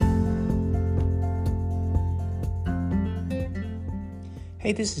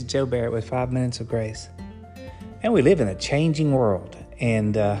Hey, this is Joe Barrett with 5 Minutes of Grace. And we live in a changing world.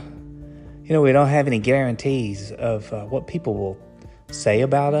 And, we don't have any guarantees of what people will say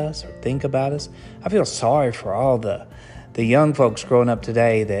about us or think about us. I feel sorry for all the young folks growing up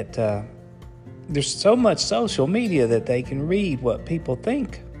today that there's so much social media that they can read what people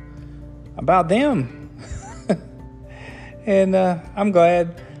think about them. And I'm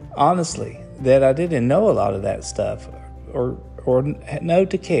glad, honestly, that I didn't know a lot of that stuff or know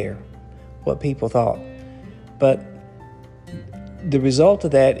to care what people thought. But the result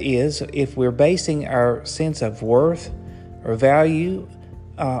of that is if we're basing our sense of worth or value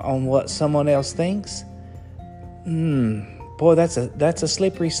on what someone else thinks, boy, that's a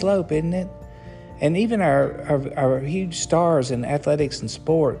slippery slope, isn't it? And even our huge stars in athletics and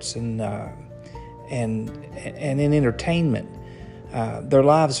sports and in entertainment, their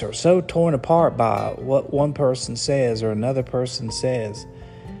lives are so torn apart by what one person says or another person says.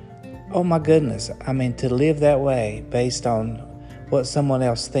 Oh my goodness, to live that way based on what someone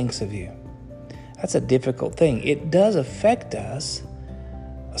else thinks of you, that's a difficult thing. It does affect us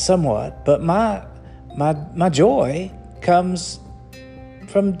somewhat, but my joy comes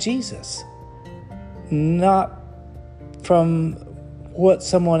from Jesus, not from what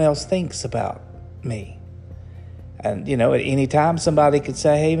someone else thinks about me. And, at any time somebody could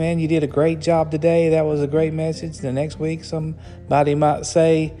say, hey, man, you did a great job today. That was a great message. The next week, somebody might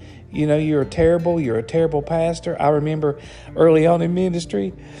say, you're a terrible pastor. I remember early on in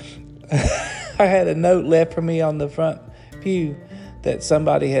ministry, I had a note left for me on the front pew that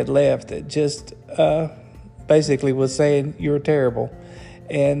somebody had left that just basically was saying, you're terrible.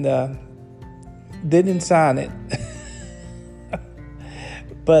 And didn't sign it.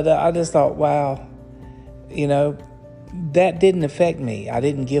 But I just thought, wow, that didn't affect me. I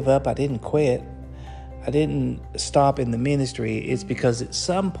didn't give up. I didn't quit. I didn't stop in the ministry. It's because at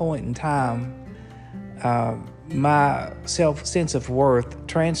some point in time, my sense of worth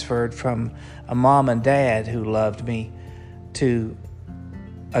transferred from a mom and dad who loved me to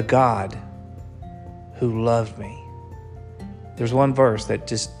a God who loved me. There's one verse that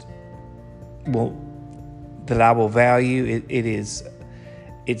that I will value.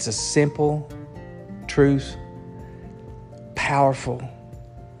 It's a simple truth, powerful,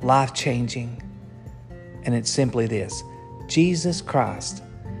 life-changing, and it's simply this: Jesus Christ,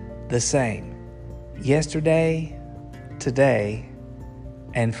 the same, yesterday, today,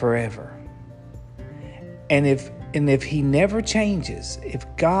 and forever. And if he never changes, if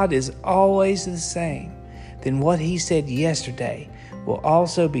God is always the same, then what he said yesterday will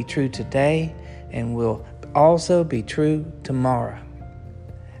also be true today and will also be true tomorrow.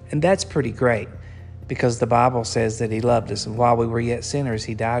 And that's pretty great, because the Bible says that he loved us, and while we were yet sinners,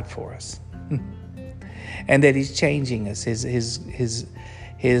 he died for us. And that he's changing us. The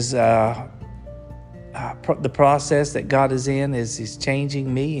process that God is in is he's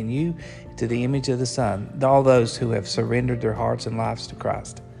changing me and you to the image of the Son. All those who have surrendered their hearts and lives to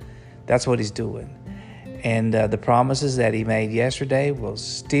Christ. That's what he's doing. And the promises that he made yesterday will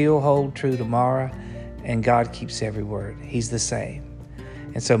still hold true tomorrow. And God keeps every word. He's the same.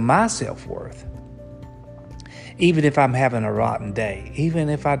 And so my self-worth, even if I'm having a rotten day, even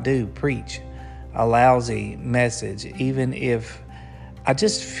if I do preach a lousy message, even if I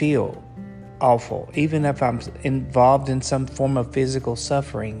just feel awful, even if I'm involved in some form of physical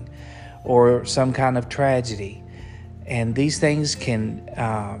suffering or some kind of tragedy, and these things can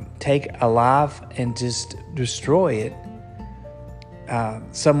take a life and just destroy it.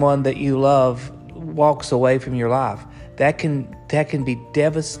 Someone that you love walks away from your life. That can be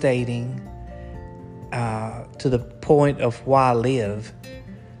devastating to the point of why live,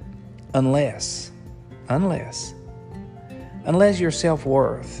 unless your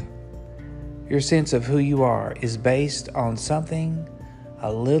self-worth, your sense of who you are, is based on something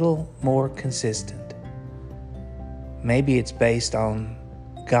a little more consistent. Maybe it's based on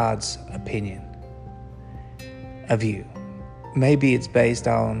God's opinion of you. Maybe it's based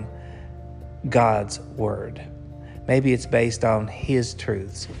on God's word. Maybe it's based on his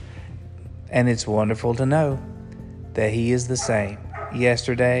truths. And it's wonderful to know that he is the same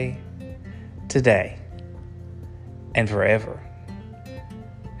yesterday, today, and forever.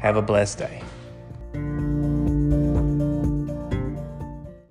 Have a blessed day.